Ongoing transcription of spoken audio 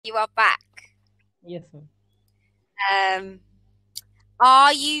You are back. Yes, ma'am. Um,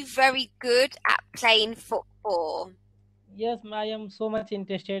 are you very good at playing football? Yes, I am so much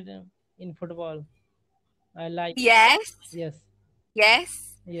interested in football. I like. Yes. Yes,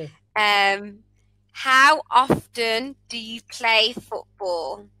 Yes. yes. Um, how often do you play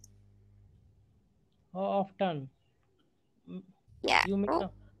football? How often? Mm, Yeah. You mean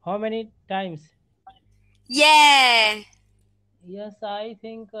Oh. how many times? Yeah. Yes, I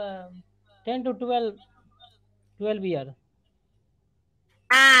think 10 to 12 year.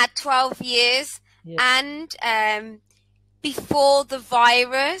 12 years. Yes. And before the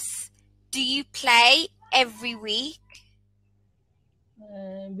virus, do you play every week?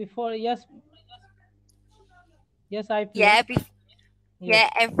 Before, yes, yes, I play. Yeah, Yes, yeah,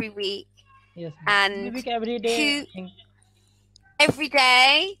 every week. yes. And Maybe every day, I who think. every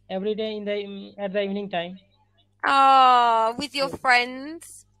day? Every day at the evening time. Oh, with your Yes,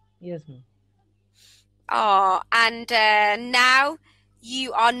 friends. yes, ma'am. Oh, and now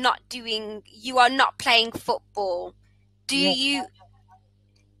you are not playing football. Do Yes, you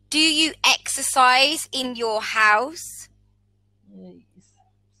do you exercise in your house? uh,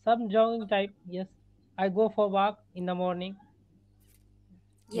 some jogging type. Yes, I go for walk in the morning.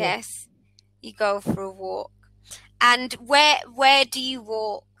 Yes, Yes, you go for a walk. And where do you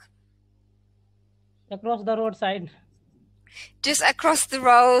walk? across the roadside. Just across the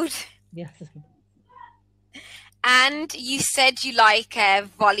road. Yes, And you said you like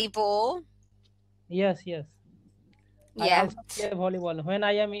volleyball. yes, yes. I Yeah. also play volleyball when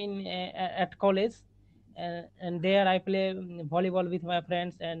I am in at college, and there I play volleyball with my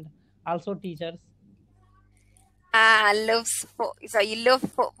friends and also teachers. So you love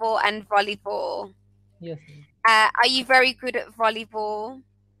football and volleyball. Yes, Are you very good at volleyball?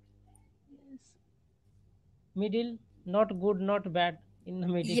 yes. Middle, not good, not bad, in the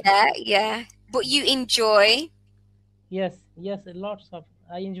middle. Yeah, yeah. But you enjoy. Yes, yes, lots of.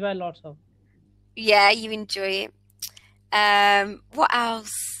 I enjoy lots of. Yeah, you enjoy it. What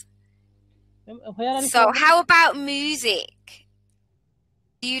else? Where are you So, from? how about music?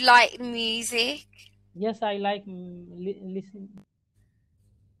 Do you like music? Yes, I like listen.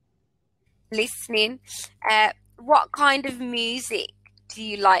 Listening? What kind of music do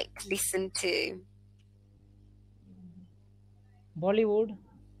you like to listen to? Bollywood.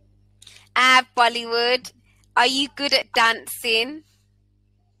 Bollywood. Are you good at dancing?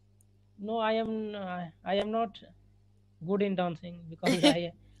 No, I am not good in dancing because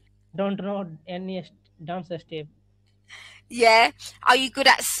I don't know any dance step. Yeah. Are you good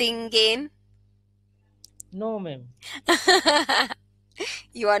at singing? No, ma'am.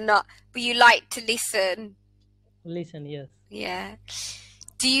 You are not, but you like to listen. Listen, yes. Yeah.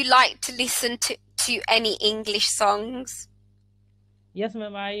 Do you like to listen to any English songs? Yes,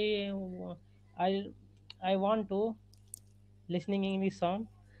 ma'am. I, I want to listening English song.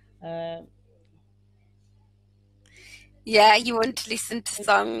 Uh, Yeah, you want to listen to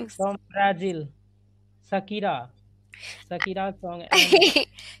songs. from Brazil, Shakira, Shakira song and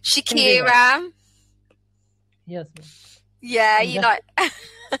Justin Bieber. Shakira. Yes, ma'am. Yeah, And you just like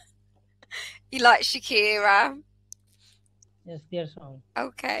you like Shakira. yes, their song.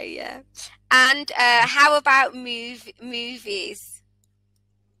 Okay, yeah. And how about movies?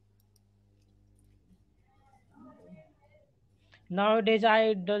 Nowadays,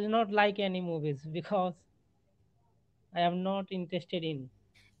 I does not like any movies because I am not interested in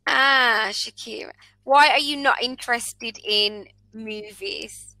Shakira. Why are you not interested in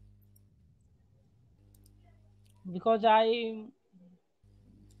movies? because I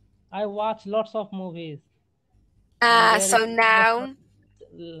watch lots of movies and there is So same now,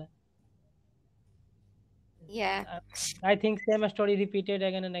 story. yeah, I think same story repeated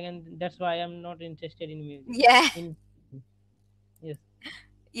again and again. That's why I'm not interested in music. yeah, In yes,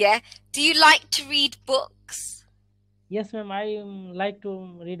 yeah. Do you like to read books? yes, ma'am. I like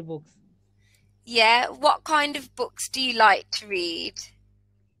to read books. Yeah. What kind of books do you like to read?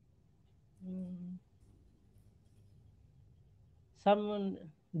 Mm, some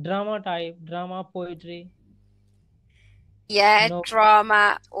drama type, drama, poetry. Yeah, No,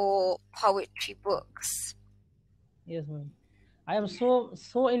 drama or poetry books. yes, ma'am. I am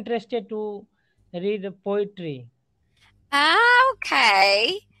so interested to read poetry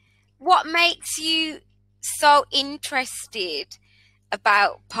Okay. What makes you so interested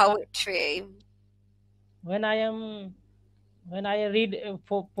about because poetry? when I am when I read a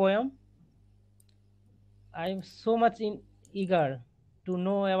poem, I am so much eager to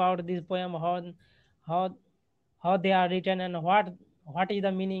know about this poem, how how they are written and what is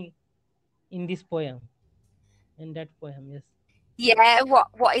the meaning in this poem in that poem. Yes, Yeah,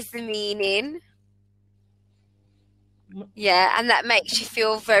 what is the meaning? M- Yeah, and that makes you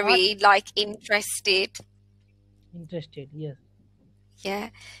feel What very like interested. interested? Yes, Yeah.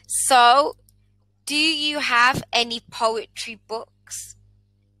 So, do you have any poetry books?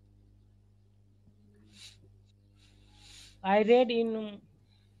 I read in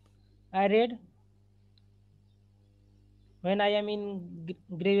I read when I am in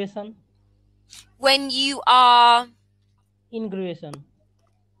graduation. When you are In graduation,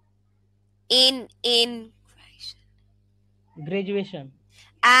 in graduation,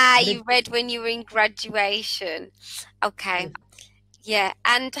 you read when you were in graduation. Okay. yes. Yeah.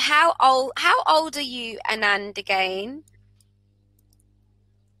 And how old are you, Anand, again?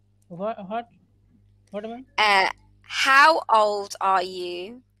 What what man? Uh how old are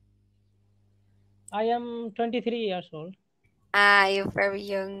you? I am 23 years old. You're very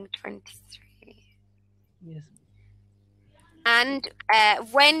young, 23. Yes, And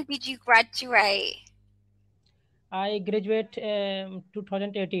when did you graduate? I graduate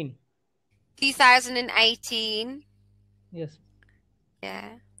 2018. 2018. Yes,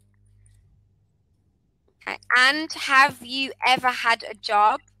 Yeah. Okay. And have you ever had a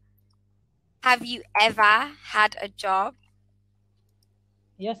job? Have you ever had a job?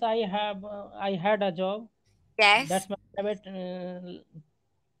 yes. I have. I had a job. Yes. That's my private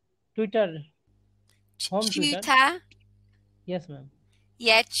Twitter, home Twitter. Tutor? Yes, ma'am.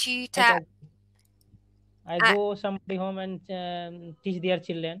 Yeah, Like tutor. I Uh, go somebody home and teach their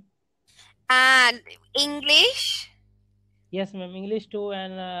children. and English? Yes, ma'am. English too,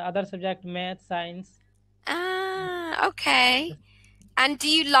 and other subject, math, science. Okay. Yes, And do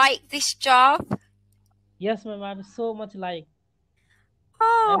you like this job? yes, ma'am. I'm so much like.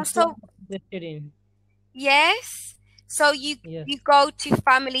 Oh, I'm so so much interested in. yes. So you Yes, you go to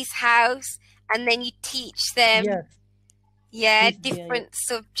family's house and then you teach them, yes. yeah, Teach the yes, different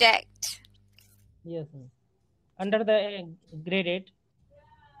subject. yes, ma'am. Under the grade 8,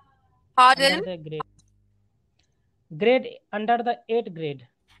 under Pardon? the grade under the 8th grade.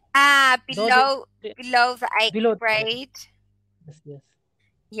 Those Below the eighth below. grade. Yes, yes,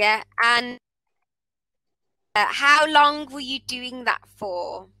 Yeah. And how long were you doing that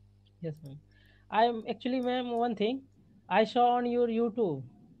for? yes, ma'am. I'm actually, ma'am. One thing I saw on your YouTube.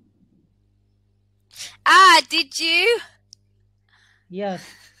 Did you? Yes,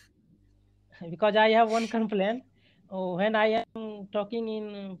 because I have one complaint. Oh, when I am talking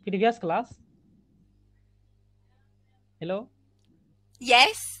in previous class, hello,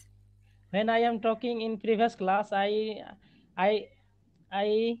 Yes. when I am talking in previous class, I, I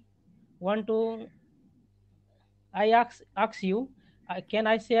want to, I ask you, can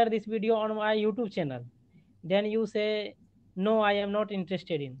I share this video on my YouTube channel? Then you say, no, I am not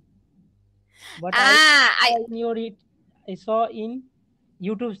interested in. But I I saw in your it, I saw in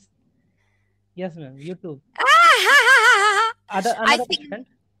YouTube. Yes, ma'am, YouTube. Other I another think student.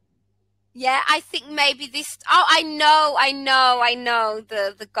 yeah, I think maybe this I know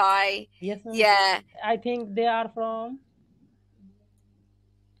the guy. Yes, ma'am. Yeah. I think they are from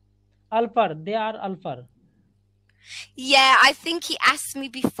Alpar. They are Alpar. Yeah, I think he asked me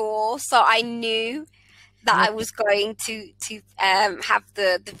before, so I knew that I Okay. was going to have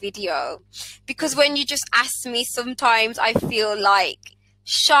the video. Because Okay. when you just ask me, sometimes I feel like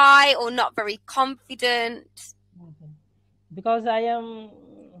shy or not very confident. Okay. Because I am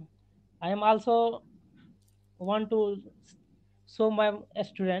also want to show my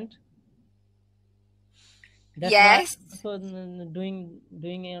student. That's why Yes, I'm also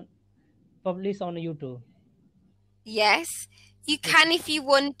doing a publish on YouTube. yes. You Okay. can if you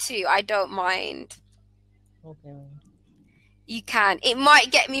want to. I don't mind. Okay, ma'am. You can. It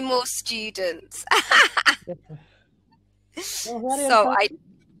might get me more students. Yes, ma'am. So where are you So from? I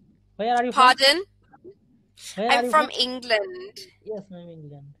Where are you from? pardon. Where I'm are you from? from England. Yes, ma'am,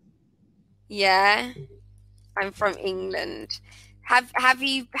 England. Yeah, I'm from England. Have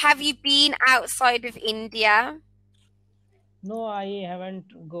you been outside of India? No, I haven't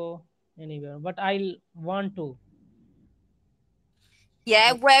go anywhere, but I'll want to.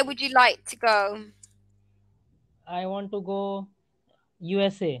 Yeah, I where would you like to go? I want to go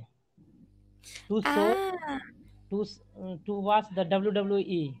USA to show Ah, to watch the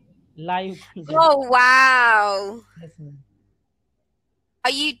WWE live concert. oh wow. Yes, ma'am.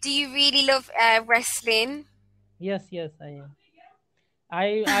 Do you really love wrestling? Yes, yes, I am.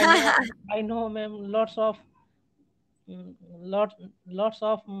 I know, ma'am. Mm, lot lots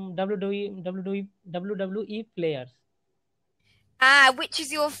of WWE players. Which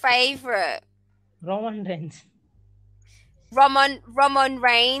is your favorite? Roman Reigns. Roman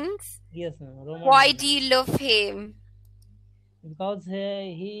Reigns? Yes, ma'am. Roman Why Reigns. do you love him? because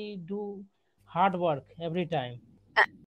he do hard work every time.